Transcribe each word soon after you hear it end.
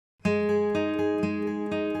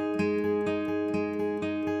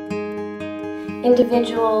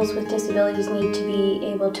Individuals with disabilities need to be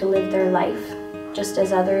able to live their life just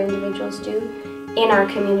as other individuals do in our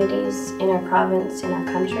communities, in our province, in our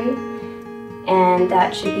country. And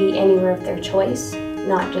that should be anywhere of their choice,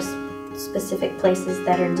 not just specific places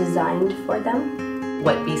that are designed for them.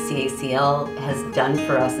 What BCACL has done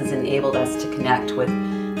for us is enabled us to connect with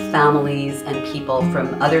families and people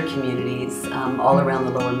from other communities all around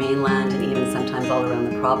the Lower Mainland and even sometimes all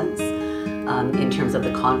around the province in terms of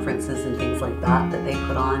the conferences and things like that they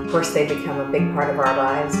put on. Of course, they become a big part of our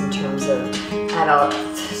lives in terms of adult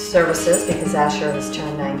services because Asher has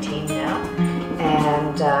turned 19 now,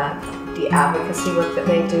 and the advocacy work that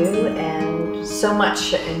they do, and so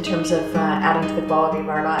much in terms of adding to the quality of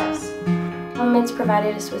our lives. It's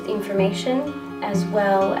provided us with information as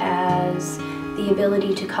well as the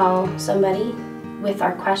ability to call somebody with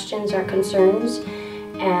our questions or concerns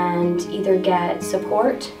and either get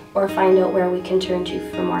support or find out where we can turn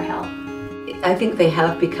to for more help. I think they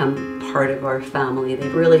have become part of our family.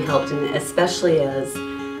 They've really helped, and especially as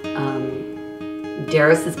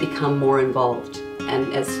Darice has become more involved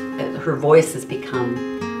and as her voice has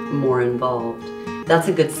become more involved. That's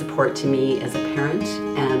a good support to me as a parent,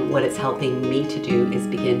 and what it's helping me to do is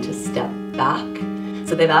begin to step back.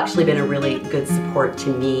 So they've actually been a really good support to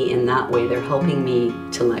me in that way. They're helping me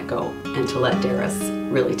to let go and to let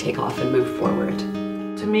Darice really take off and move forward.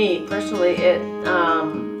 To me, personally, it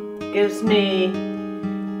gives me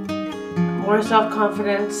more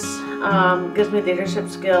self-confidence, gives me leadership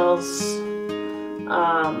skills,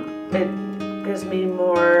 it gives me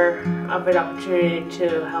more of an opportunity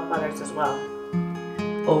to help others as well.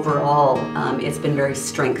 Overall, it's been very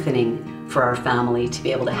strengthening for our family to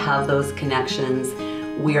be able to have those connections.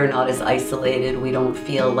 We are not as isolated. We don't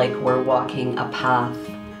feel like we're walking a path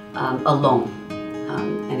alone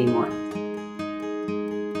anymore.